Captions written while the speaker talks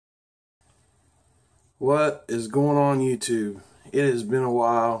What is going on YouTube? It has been a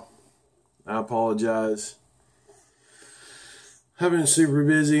while. I apologize. I've been super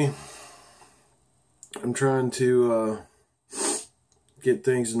busy. I'm trying to get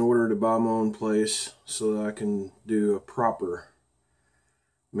things in order to buy my own place so that I can do a proper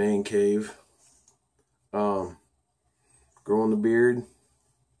man cave. Growing the beard.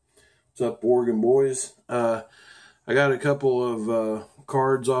 What's up, Oregon boys? I got a couple of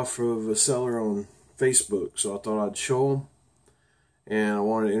cards off of a seller on Facebook, so I thought I'd show them, and I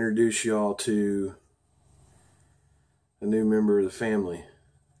want to introduce y'all to a new member of the family.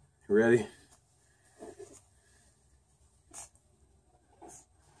 You ready?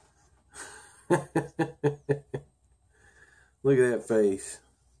 Look at that face.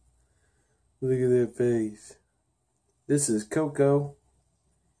 Look at that face. This is Coco.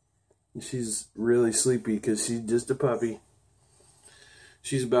 She's really sleepy because she's just a puppy.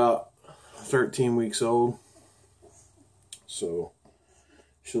 She's about 13 weeks old, so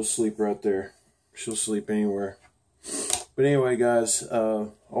she'll sleep right there. She'll sleep anywhere. But anyway, guys, I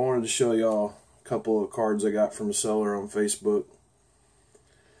wanted to show y'all a couple of cards I got from a seller on Facebook.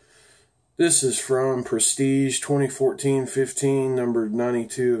 This is from Prestige 2014-15, numbered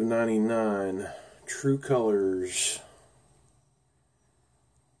 92 of 99. True Colors.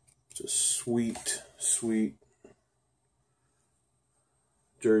 It's a sweet, sweet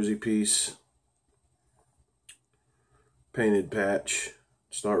jersey piece. Painted patch.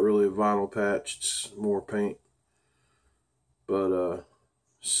 It's not really a vinyl patch, it's more paint. But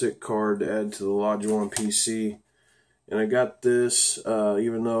sick card to add to the Lodge One PC. And I got this,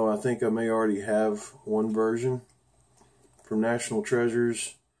 even though I think I may already have one version, from National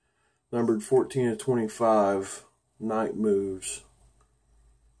Treasures, numbered 14 of 25, Night Moves.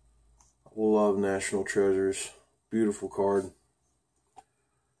 Love National Treasures. Beautiful card.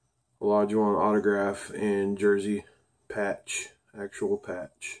 Lodge One autograph and jersey patch. Actual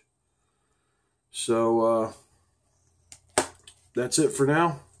patch. So, that's it for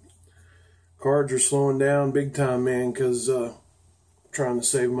now. Cards are slowing down big time, man, because trying to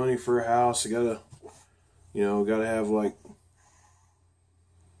save money for a house. I gotta have like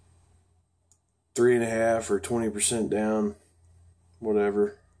 3.5 or 20% down,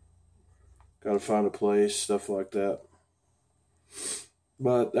 whatever. Gotta find a place, stuff like that.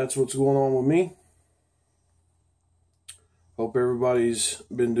 But that's what's going on with me. Hope everybody's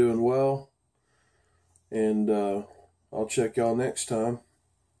been doing well. And I'll check y'all next time.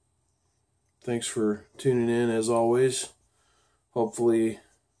 Thanks for tuning in as always. Hopefully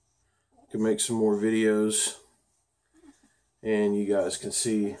I can make some more videos and you guys can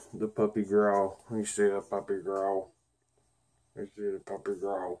see the puppy growl. Let me see that puppy growl. Let me see the puppy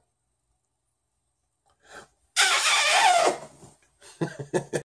growl.